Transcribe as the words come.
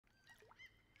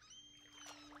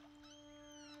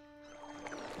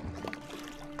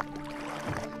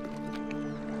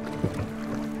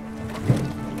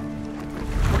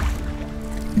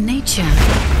Nature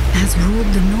has ruled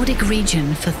the Nordic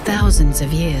region for thousands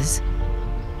of years.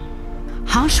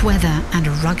 Harsh weather and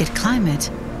a rugged climate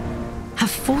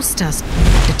have forced us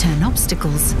to turn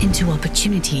obstacles into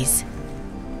opportunities.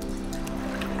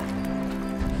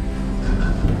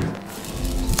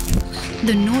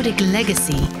 The Nordic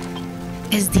legacy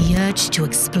is the urge to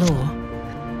explore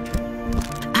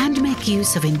and make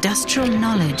use of industrial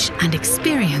knowledge and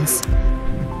experience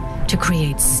to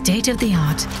create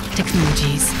state-of-the-art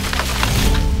technologies.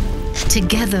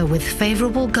 Together with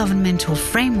favorable governmental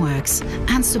frameworks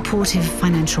and supportive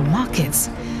financial markets,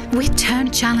 we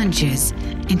turn challenges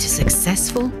into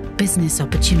successful business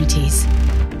opportunities.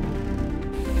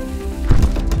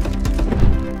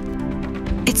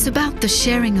 It's about the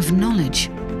sharing of knowledge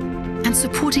and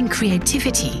supporting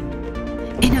creativity,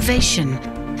 innovation,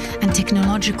 and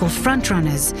technological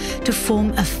frontrunners to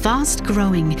form a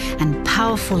fast-growing and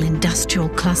powerful industrial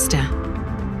cluster,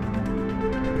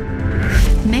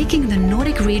 making the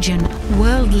Nordic region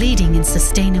world-leading in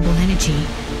sustainable energy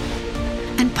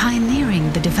and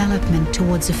pioneering the development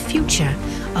towards a future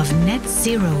of net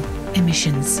zero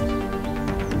emissions.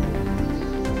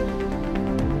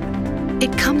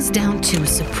 It comes down to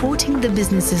supporting the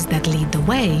businesses that lead the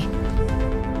way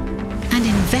and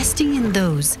investing in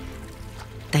those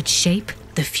that shape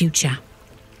the future.